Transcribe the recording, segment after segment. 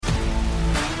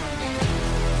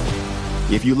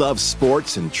If you love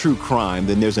sports and true crime,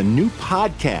 then there's a new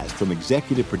podcast from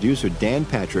executive producer Dan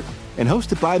Patrick and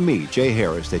hosted by me, Jay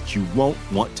Harris, that you won't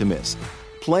want to miss.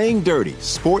 Playing Dirty: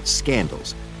 Sports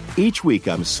Scandals. Each week,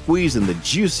 I'm squeezing the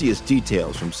juiciest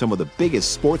details from some of the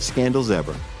biggest sports scandals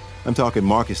ever. I'm talking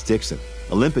Marcus Dixon,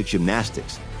 Olympic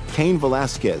gymnastics, Cain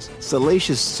Velasquez,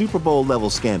 salacious Super Bowl-level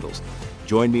scandals.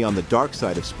 Join me on the dark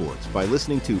side of sports by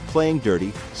listening to Playing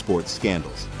Dirty: Sports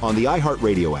Scandals on the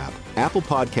iHeartRadio app, Apple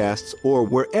Podcasts, or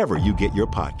wherever you get your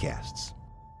podcasts.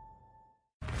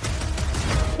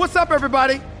 What's up,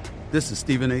 everybody? This is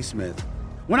Stephen A. Smith.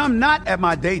 When I'm not at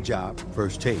my day job,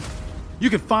 First Take, you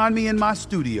can find me in my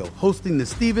studio hosting the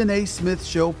Stephen A. Smith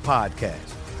Show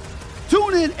podcast.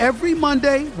 Tune in every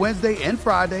Monday, Wednesday, and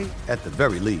Friday, at the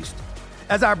very least,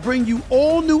 as I bring you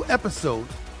all new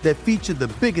episodes that feature the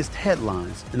biggest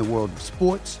headlines in the world of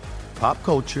sports, pop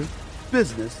culture,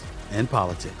 business, and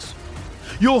politics.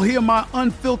 You'll hear my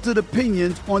unfiltered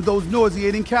opinions on those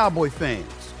nauseating Cowboy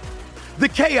fans, the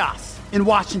chaos in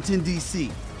Washington, D.C.,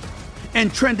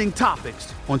 and trending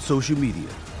topics on social media,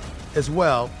 as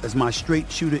well as my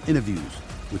straight shooter interviews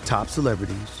with top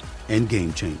celebrities and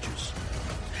game changers.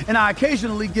 And I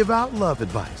occasionally give out love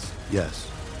advice. Yes,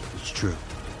 it's true.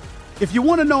 If you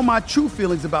want to know my true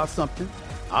feelings about something,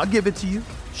 I'll give it to you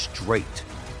straight.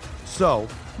 So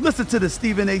listen to the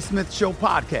Stephen A. Smith Show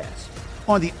podcast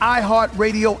on the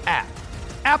iHeartRadio app,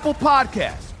 Apple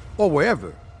Podcasts, or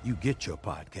wherever you get your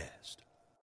podcast.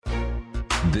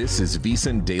 This is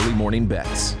VSiN Daily Morning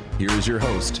Bets. Here is your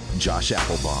host, Josh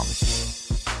Applebaum.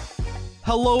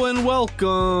 Hello and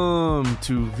welcome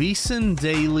to VSiN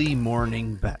Daily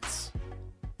Morning Bets,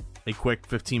 a quick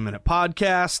 15-minute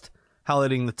podcast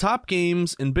highlighting the top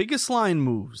games and biggest line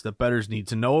moves that bettors need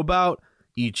to know about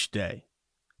each day.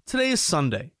 Today is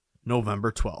Sunday,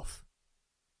 November 12th.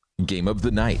 Game of the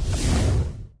night.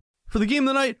 For the game of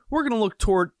the night, we're going to look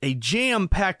toward a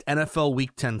jam-packed NFL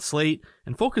Week 10 slate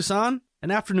and focus on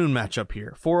an afternoon matchup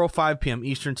here, 4:05 p.m.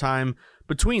 Eastern Time,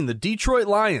 between the Detroit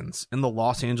Lions and the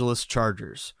Los Angeles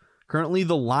Chargers. Currently,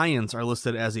 the Lions are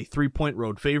listed as a 3-point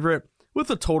road favorite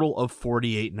with a total of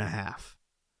 48.5.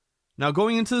 Now,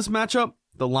 going into this matchup,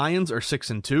 the Lions are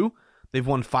 6-2. They've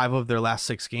won 5 of their last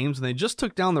 6 games, and they just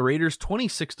took down the Raiders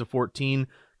 26-14,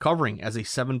 covering as a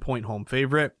 7-point home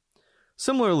favorite.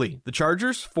 Similarly, the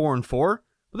Chargers, 4-4,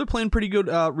 but they're playing pretty good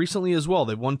recently as well.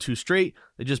 They've won 2 straight.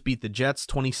 They just beat the Jets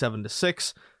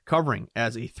 27-6, covering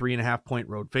as a 3.5-point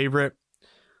road favorite.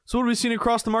 So what have we seen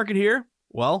across the market here?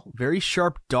 Well, very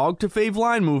sharp dog-to-fave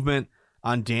line movement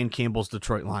on Dan Campbell's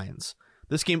Detroit Lions.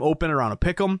 This game opened around a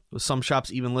pick'em, with some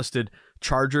shops even listed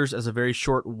Chargers as a very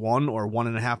short 1 or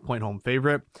 1.5-point home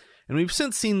favorite. And we've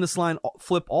since seen this line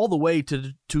flip all the way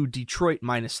to Detroit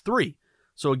 -3.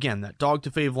 So again, that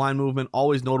dog-to-fave line movement,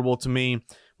 always notable to me.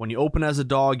 When you open as a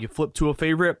dog, you flip to a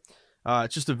favorite.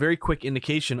 It's just a very quick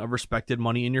indication of respected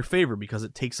money in your favor, because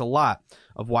it takes a lot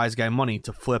of wise guy money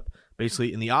to flip,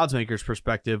 basically in the odds maker's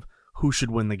perspective, who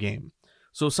should win the game.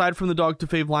 So aside from the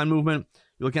dog-to-fave line movement,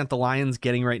 you're looking at the Lions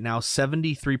getting right now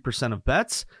 73% of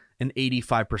bets and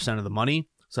 85% of the money.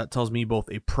 So that tells me both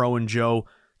a pro and Joe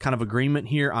kind of agreement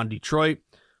here on Detroit.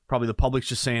 Probably the public's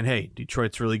just saying, hey,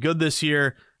 Detroit's really good this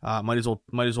year. Might as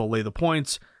well lay the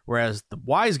points. Whereas the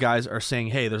wise guys are saying,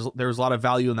 hey, there's a lot of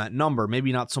value in that number.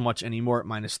 Maybe not so much anymore at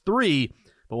 -3,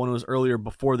 but when it was earlier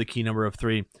before the key number of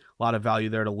 3, a lot of value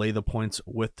there to lay the points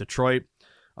with Detroit.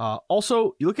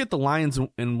 Also, you look at the Lions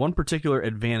in one particular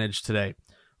advantage today: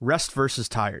 rest versus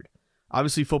tired.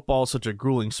 Obviously, football is such a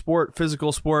grueling sport,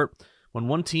 physical sport. When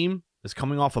one team is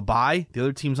coming off a bye, the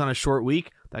other team's on a short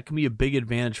week, that can be a big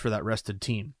advantage for that rested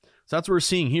team. So that's what we're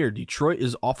seeing here. Detroit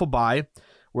is off a bye,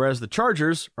 whereas the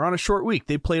Chargers are on a short week.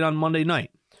 They played on Monday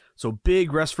night. So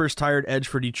big rest versus tired edge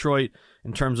for Detroit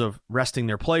in terms of resting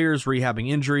their players, rehabbing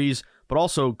injuries, but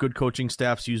also good coaching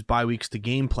staffs use bye weeks to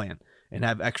game plan and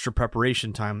have extra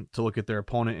preparation time to look at their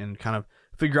opponent and kind of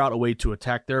figure out a way to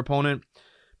attack their opponent.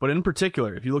 But in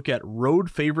particular, if you look at road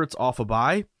favorites off a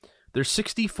bye, they're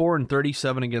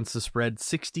 64-37 against the spread,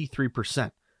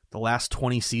 63% the last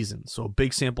 20 seasons. So a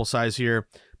big sample size here.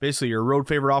 Basically, your road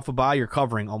favorite off a bye, you're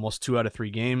covering almost 2 out of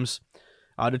 3 games.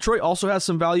 Detroit also has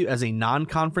some value as a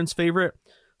non-conference favorite.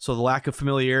 So the lack of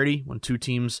familiarity when 2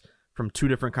 teams from 2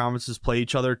 different conferences play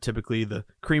each other, typically the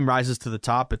cream rises to the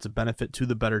top. It's a benefit to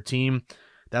the better team.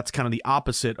 That's kind of the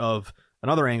opposite of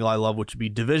another angle I love, which would be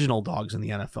divisional dogs in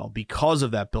the NFL. Because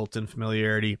of that built-in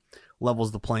familiarity,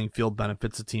 levels the playing field,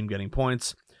 benefits the team getting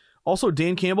points. Also,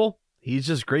 Dan Campbell, he's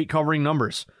just great covering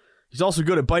numbers. He's also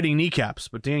good at biting kneecaps,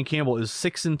 but Dan Campbell is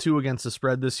 6-2 against the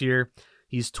spread this year.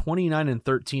 He's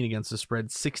 29-13 against the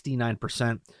spread,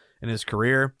 69% in his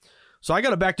career. So I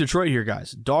got to back Detroit here,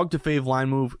 guys. Dog to fave line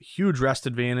move, huge rest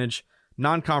advantage,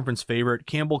 non-conference favorite.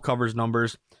 Campbell covers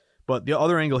numbers. But the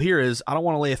other angle here is I don't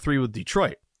want to lay a 3 with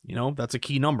Detroit. That's a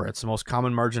key number. It's the most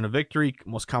common margin of victory,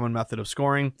 most common method of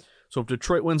scoring. So if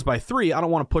Detroit wins by 3, I don't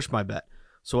want to push my bet.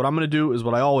 So what I'm going to do is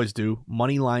what I always do,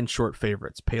 money line short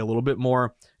favorites. Pay a little bit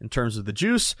more in terms of the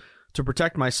juice to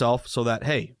protect myself so that,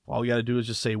 hey, all we got to do is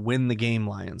just say win the game,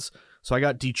 Lions. So I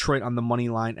got Detroit on the money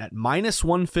line at minus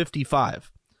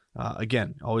 155.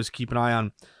 Again, always keep an eye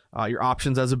on your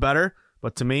options as a bettor.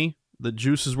 But to me, the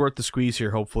juice is worth the squeeze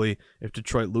here, hopefully. If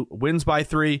Detroit wins by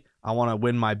 3, I want to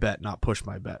win my bet, not push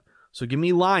my bet. So give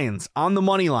me Lions on the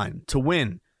money line to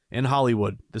win in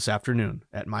Hollywood this afternoon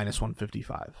at minus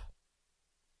 155.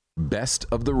 Best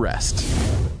of the rest.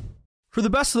 For the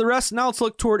best of the rest, now let's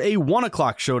look toward a 1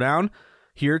 o'clock showdown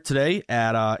here today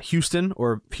at Houston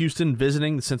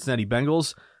visiting the Cincinnati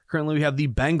Bengals. Currently, we have the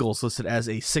Bengals listed as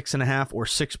a 6.5 or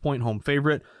 6-point home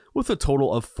favorite with a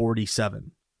total of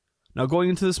 47. Now, going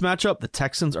into this matchup, the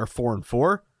Texans are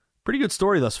 4-4. Pretty good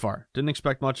story thus far. Didn't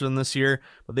expect much of them this year,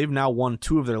 but they've now won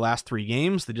 2 of their last 3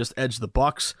 games. They just edged the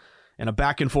Bucs in a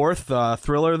back-and-forth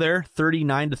thriller there,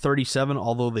 39-37,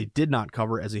 although they did not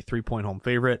cover as a 3-point home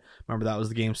favorite. Remember, that was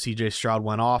the game C.J. Stroud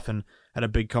went off and had a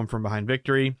big come-from-behind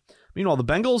victory. Meanwhile, the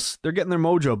Bengals, they're getting their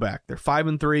mojo back. They're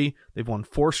 5-3. They've won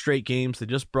 4 straight games. They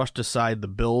just brushed aside the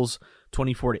Bills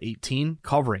 24-18,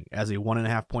 covering as a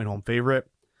 1.5-point home favorite.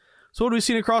 So what have we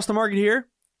seen across the market here?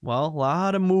 Well, a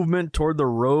lot of movement toward the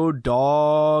road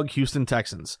dog Houston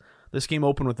Texans. This game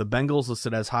opened with the Bengals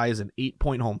listed as high as an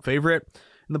 8-point home favorite.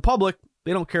 And the public,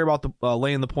 they don't care about the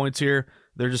laying the points here.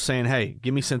 They're just saying, hey,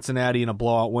 give me Cincinnati in a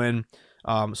blowout win.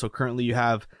 So currently you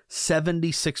have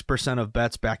 76% of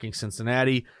bets backing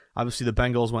Cincinnati. Obviously, the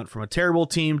Bengals went from a terrible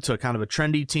team to kind of a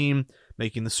trendy team,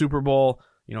 making the Super Bowl,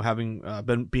 having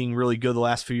being really good the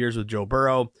last few years with Joe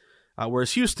Burrow.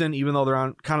 Whereas Houston, even though they're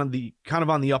on kind of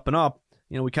on the up and up,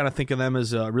 we kind of think of them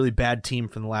as a really bad team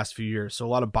from the last few years. So a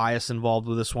lot of bias involved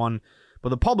with this one. But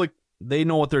the public, they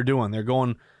know what they're doing. They're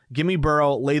going, give me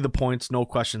Burrow, lay the points, no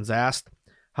questions asked.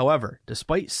 However,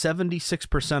 despite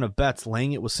 76% of bets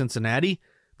laying it with Cincinnati,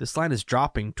 this line is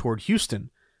dropping toward Houston.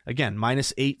 Again,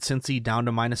 -8 Cincy down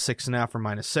to -6.5 or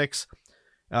 -6.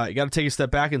 You got to take a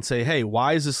step back and say, hey,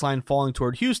 why is this line falling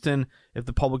toward Houston if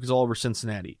the public is all over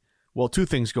Cincinnati? Well, 2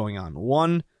 things going on.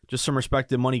 One, just some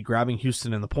respected money grabbing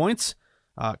Houston in the points,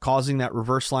 causing that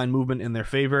reverse line movement in their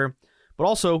favor. But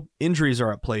also, injuries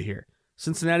are at play here.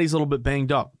 Cincinnati's a little bit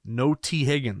banged up. No T.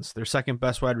 Higgins, their second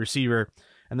best wide receiver.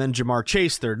 And then Jamar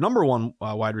Chase, their number 1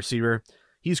 wide receiver.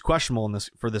 He's questionable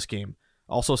for this game.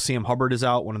 Also, Sam Hubbard is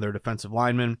out, one of their defensive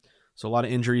linemen. So a lot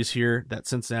of injuries here that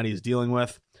Cincinnati is dealing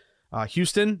with.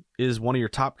 Houston is one of your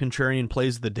top contrarian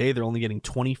plays of the day. They're only getting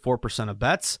 24% of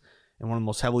bets in one of the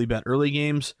most heavily bet early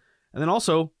games. And then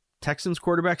also, Texans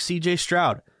quarterback C.J.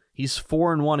 Stroud. He's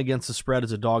 4-1 against the spread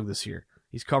as a dog this year.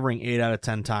 He's covering 8 out of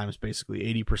 10 times, basically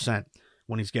 80%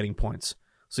 when he's getting points.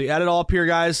 So you add it all up here,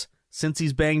 guys. Since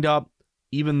he's banged up,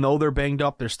 even though they're banged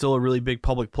up, they're still a really big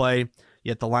public play.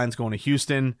 Yet the line's going to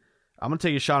Houston. I'm going to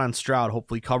take a shot on Stroud,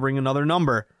 hopefully covering another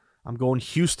number. I'm going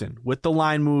Houston with the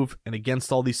line move and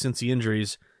against all these Cincy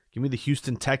injuries. Give me the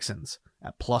Houston Texans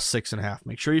at +6.5.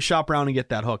 Make sure you shop around and get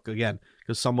that hook again,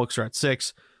 because some books are at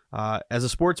 6. As a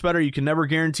sports bettor, you can never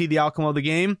guarantee the outcome of the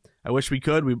game. I wish we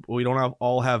could. We don't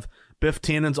all have Biff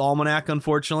Tannen's almanac,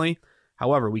 unfortunately.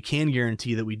 However, we can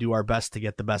guarantee that we do our best to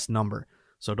get the best number.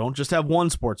 So don't just have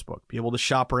one sports book. Be able to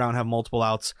shop around, have multiple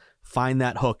outs. Find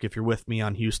that hook if you're with me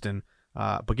on Houston.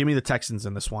 But give me the Texans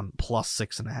in this one,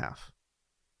 +6.5.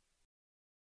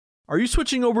 Are you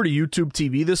switching over to YouTube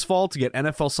TV this fall to get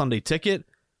NFL Sunday Ticket?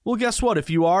 Well, guess what? If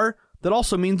you are, that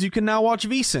also means you can now watch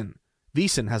VSiN.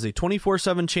 VSiN has a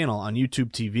 24/7 channel on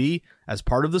YouTube TV as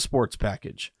part of the sports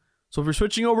package. So if you're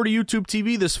switching over to YouTube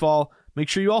TV this fall, make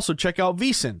sure you also check out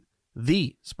VSiN,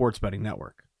 the sports betting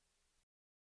network.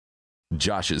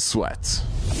 Josh's Sweats.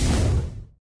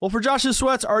 Well, for Josh's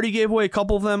Sweats, I already gave away a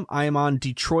couple of them. I am on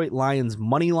Detroit Lions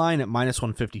money line at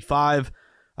 -155.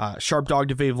 Sharp dog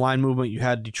to fave line movement. You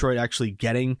had Detroit actually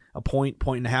getting a point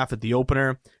and a half at the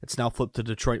opener. It's now flipped to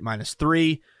Detroit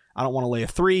 -3. I don't want to lay a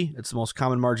 3. It's the most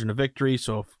common margin of victory.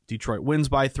 So if Detroit wins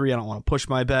by 3, I don't want to push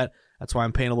my bet. That's why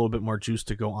I'm paying a little bit more juice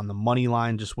to go on the money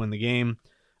line, just win the game.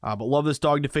 But love this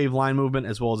dog to fave line movement,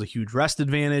 as well as a huge rest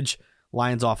advantage.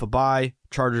 Lions off a bye,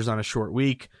 Chargers on a short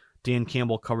week. Dan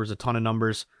Campbell covers a ton of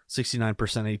numbers,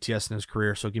 69% ATS in his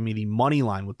career. So give me the money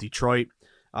line with Detroit.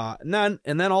 And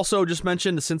then also just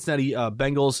mentioned the Cincinnati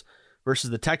Bengals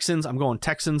versus the Texans. I'm going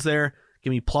Texans there.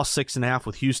 Give me +6.5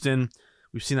 with Houston.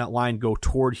 We've seen that line go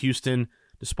toward Houston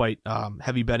despite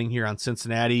heavy betting here on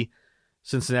Cincinnati.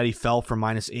 Cincinnati fell from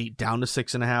 -8 down to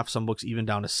 6.5. Some books even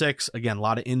down to 6. Again, a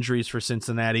lot of injuries for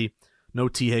Cincinnati. No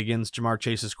T. Higgins. Jamar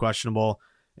Chase is questionable.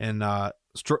 And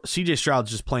CJ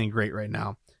Stroud's just playing great right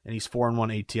now. And he's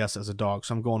 4-1 ATS as a dog.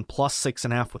 So I'm going plus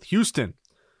 6.5 with Houston.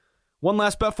 One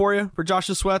last bet for you for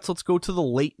Josh's Sweats. Let's go to the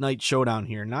late night showdown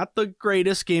here. Not the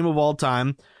greatest game of all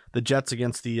time. The Jets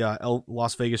against the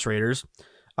Las Vegas Raiders.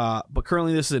 But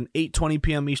currently this is an 8:20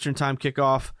 p.m. Eastern time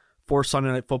kickoff for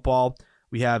Sunday Night Football.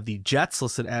 We have the Jets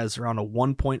listed as around a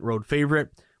 1-point road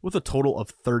favorite with a total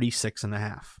of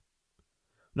 36.5.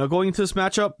 Now going into this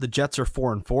matchup, the Jets are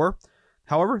 4-4.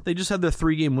 However, they just had their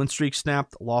 3-game win streak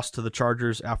snapped, lost to the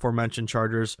Chargers, aforementioned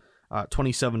Chargers,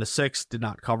 27-6, did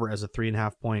not cover as a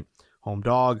 3.5-point home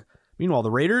dog. Meanwhile,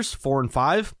 the Raiders,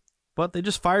 4-5, but they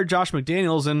just fired Josh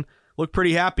McDaniels and look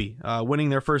pretty happy. Winning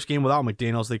their first game without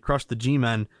McDaniels, they crushed the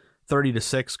G-Men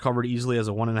 30-6, covered easily as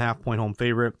a 1.5-point home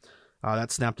favorite.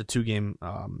 That snapped a 2-game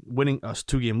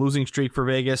losing streak for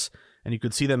Vegas, and you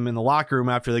could see them in the locker room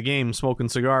after the game smoking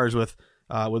cigars with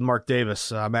Mark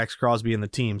Davis, Max Crosby, and the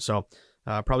team. So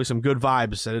probably some good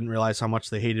vibes. I didn't realize how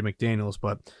much they hated McDaniels,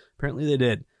 but apparently they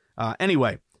did.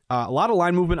 Anyway, a lot of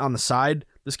line movement on the side.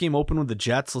 This game opened with the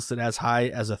Jets listed as high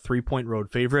as a 3-point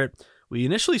road favorite. We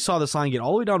initially saw this line get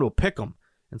all the way down to a pick'em,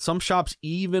 and some shops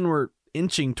even were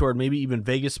inching toward maybe even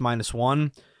Vegas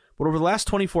 -1. But over the last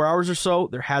 24 hours or so,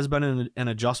 there has been an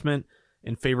adjustment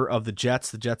in favor of the Jets.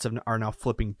 The Jets are now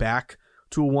flipping back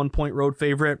to a 1-point road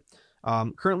favorite.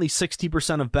 Currently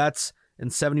 60% of bets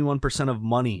and 71% of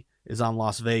money is on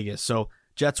Las Vegas. So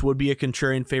Jets would be a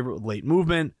contrarian favorite with late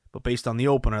movement, but based on the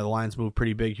opener, the lines move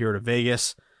pretty big here to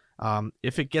Vegas.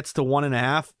 If it gets to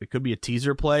 1.5, it could be a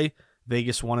teaser play.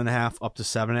 Vegas 1.5 up to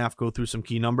 7.5. Go through some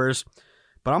key numbers.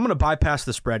 But I'm going to bypass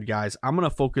the spread, guys. I'm going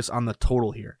to focus on the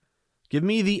total here. Give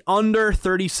me the under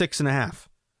 36.5.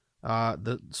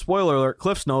 The spoiler alert,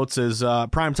 Cliff's Notes is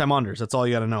primetime unders. That's all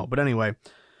you got to know. But anyway,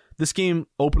 this game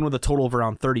opened with a total of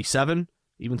around 37.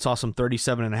 Even saw some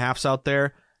 37.5s out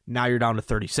there. Now you're down to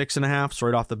 36.5. So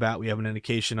right off the bat, we have an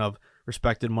indication of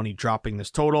respected money dropping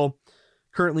this total.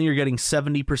 Currently, you're getting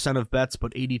 70% of bets,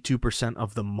 but 82%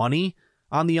 of the money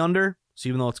on the under. So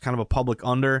even though it's kind of a public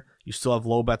under, you still have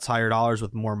low bets, higher dollars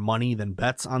with more money than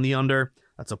bets on the under.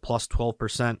 That's a plus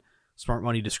 12% smart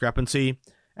money discrepancy.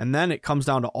 And then it comes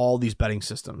down to all these betting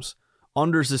systems.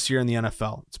 Unders this year in the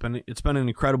NFL. It's been an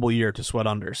incredible year to sweat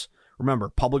unders. Remember,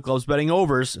 public loves betting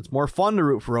overs. It's more fun to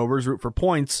root for overs, root for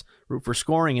points, root for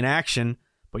scoring and action.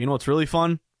 But you know what's really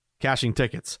fun? Cashing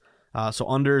tickets. So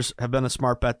unders have been a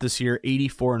smart bet this year.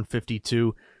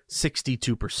 84-52,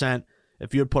 62%.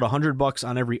 If you had put $100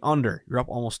 on every under, you're up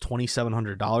almost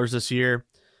 $2,700 this year.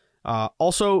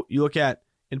 Also, you look at,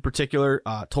 in particular,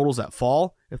 totals that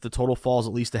fall. If the total falls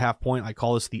at least a half point, I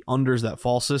call this the unders that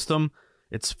fall system.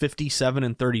 It's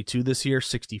 57-32 this year,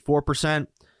 64%.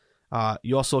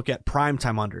 You also look at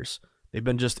primetime unders. They've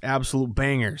been just absolute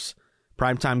bangers.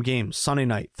 Primetime games, Sunday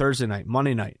night, Thursday night,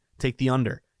 Monday night. Take the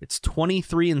under. It's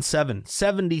 23-7,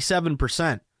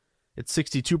 77%. It's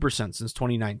 62% since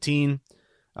 2019.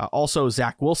 Also,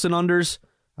 Zach Wilson unders.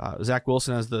 Zach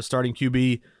Wilson as the starting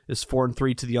QB is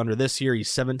 4-3 to the under this year. He's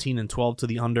 17-12 to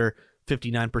the under,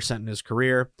 59% in his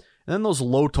career. And then those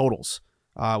low totals.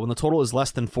 When the total is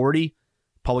less than 40,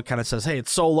 public kind of says, hey,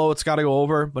 it's so low, it's got to go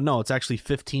over. But no, it's actually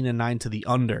 15-9 to the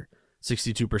under,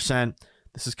 62%.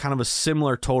 This is kind of a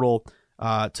similar total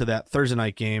to that Thursday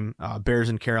night game, Bears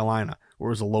in Carolina, where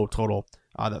it was a low total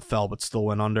that fell but still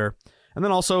went under. And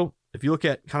then also, if you look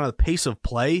at kind of the pace of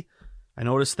play, I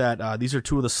noticed that these are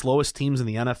two of the slowest teams in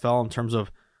the NFL in terms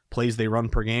of plays they run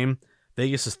per game.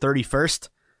 Vegas is 31st.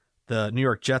 The New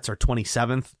York Jets are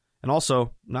 27th. And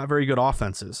also, not very good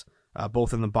offenses,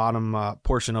 both in the bottom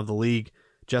portion of the league.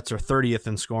 Jets are 30th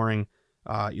in scoring.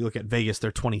 You look at Vegas,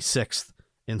 they're 26th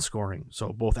in scoring.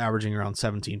 So both averaging around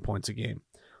 17 points a game.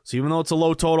 So even though it's a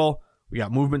low total, we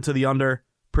got movement to the under,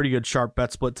 pretty good sharp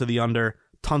bet split to the under,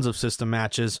 tons of system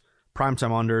matches,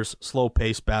 primetime unders, slow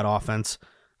pace, bad offense.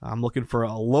 I'm looking for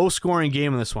a low scoring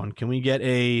game in this one. Can we get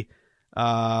a,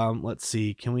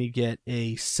 can we get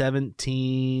a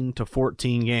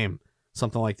 17-14 game?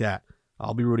 Something like that.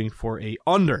 I'll be rooting for a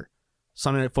under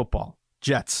Sunday Night Football,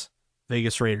 Jets,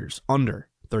 Vegas Raiders, under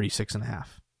 36.5.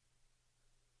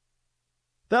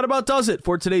 That about does it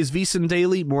for today's VSiN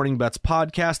Daily Morning Bets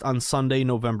podcast on Sunday,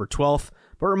 November 12th.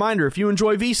 But reminder, if you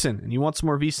enjoy VSiN and you want some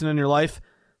more VSiN in your life,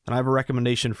 then I have a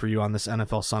recommendation for you on this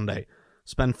NFL Sunday.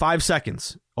 Spend 5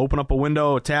 seconds, open up a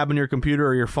window, a tab in your computer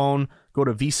or your phone, go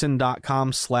to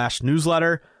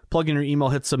vsin.com/newsletter, plug in your email,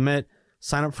 hit submit,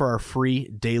 sign up for our free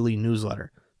daily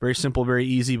newsletter. Very simple, very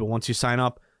easy, but once you sign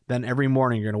up, then every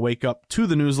morning you're going to wake up to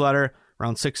the newsletter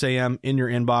around 6 a.m. in your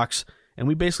inbox, and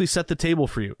we basically set the table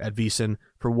for you at VSiN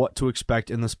for what to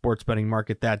expect in the sports betting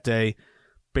market that day.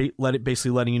 Basically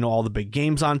letting you know all the big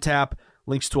games on tap,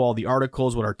 links to all the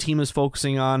articles, what our team is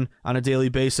focusing on a daily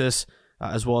basis,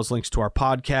 as well as links to our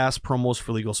podcast, promos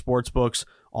for legal sports books,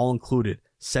 all included,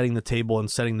 setting the table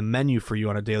and setting the menu for you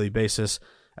on a daily basis,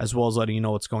 as well as letting you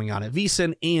know what's going on at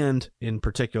VSiN and, in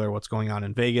particular, what's going on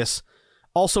in Vegas.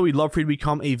 Also, we'd love for you to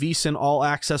become a VSiN All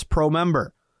Access Pro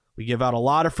member. We give out a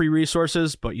lot of free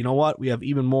resources, but you know what? We have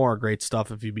even more great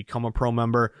stuff if you become a pro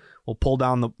member. We'll pull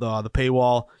down the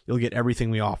paywall. You'll get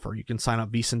everything we offer. You can sign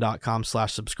up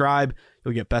VSiN.com/subscribe.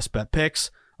 You'll get best bet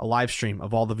picks, a live stream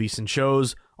of all the VSiN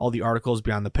shows, all the articles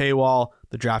beyond the paywall,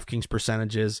 the DraftKings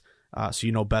percentages, so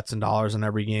you know bets and dollars in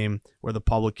every game, where the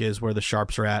public is, where the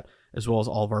sharps are at, as well as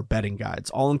all of our betting guides,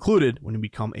 all included when you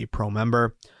become a pro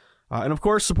member. And of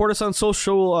course, support us on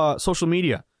social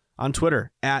media. On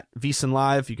Twitter, at VSiN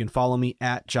Live. You can follow me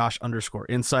at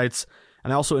Josh_Insights.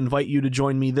 And I also invite you to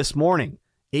join me this morning,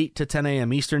 8 to 10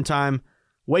 a.m. Eastern Time.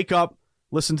 Wake up,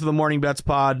 listen to the Morning Bets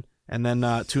Pod, and then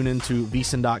tune into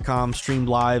VSiN.com, streamed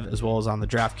live, as well as on the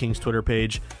DraftKings Twitter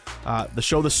page. The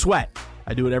show The Sweat.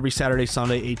 I do it every Saturday,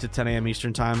 Sunday, 8 to 10 a.m.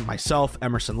 Eastern Time. Myself,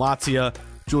 Emerson Latzia,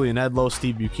 Julian Edlow,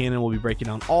 Steve Buchanan will be breaking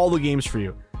down all the games for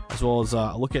you, as well as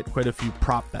look at quite a few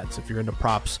prop bets. If you're into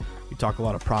props, we talk a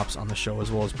lot of props on the show,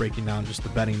 as well as breaking down just the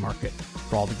betting market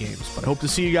for all the games. But I hope to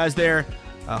see you guys there.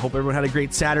 Hope everyone had a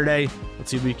great Saturday.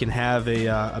 Let's see if we can have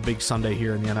a big Sunday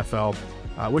here in the NFL.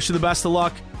 Wish you the best of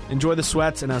luck. Enjoy the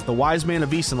sweats. And as the wise man of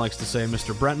VSiN likes to say,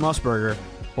 Mr. Brent Musburger,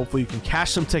 hopefully you can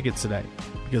cash some tickets today,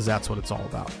 because that's what it's all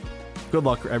about. Good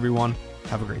luck, everyone.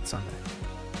 Have a great Sunday.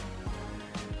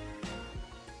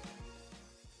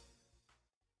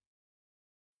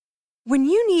 When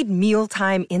you need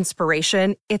mealtime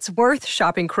inspiration, it's worth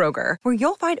shopping Kroger, where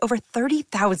you'll find over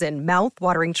 30,000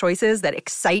 mouth-watering choices that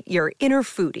excite your inner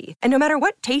foodie. And no matter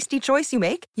what tasty choice you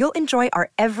make, you'll enjoy our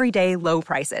everyday low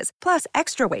prices, plus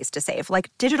extra ways to save,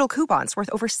 like digital coupons worth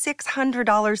over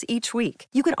 $600 each week.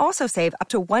 You can also save up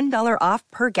to $1 off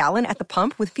per gallon at the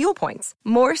pump with fuel points.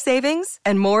 More savings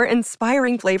and more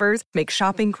inspiring flavors make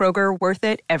shopping Kroger worth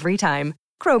it every time.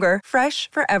 Kroger, fresh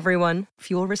for everyone.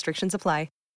 Fuel restrictions apply.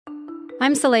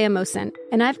 I'm Saleha Mohsen,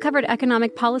 and I've covered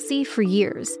economic policy for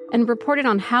years and reported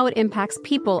on how it impacts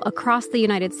people across the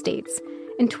United States.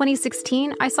 In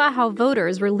 2016, I saw how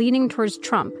voters were leaning towards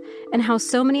Trump and how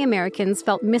so many Americans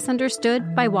felt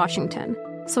misunderstood by Washington.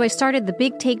 So I started The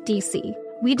Big Take DC.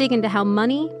 We dig into how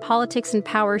money, politics, and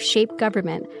power shape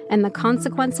government and the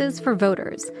consequences for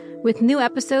voters. With new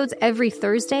episodes every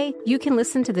Thursday, you can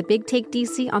listen to The Big Take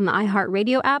DC on the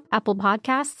iHeartRadio app, Apple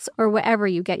Podcasts, or wherever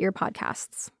you get your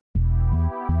podcasts.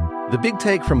 The Big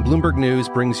Take from Bloomberg News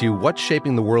brings you what's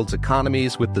shaping the world's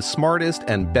economies with the smartest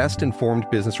and best-informed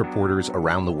business reporters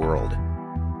around the world.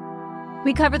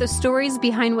 We cover the stories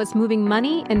behind what's moving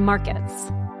money and markets,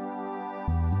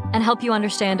 and help you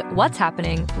understand what's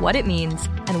happening, what it means,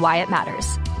 and why it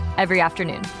matters every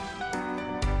afternoon.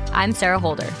 I'm Sarah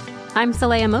Holder. I'm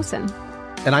Saleha Mohsen.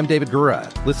 And I'm David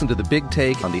Gura. Listen to The Big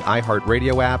Take on the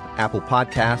iHeartRadio app, Apple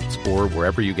Podcasts, or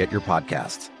wherever you get your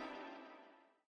podcasts.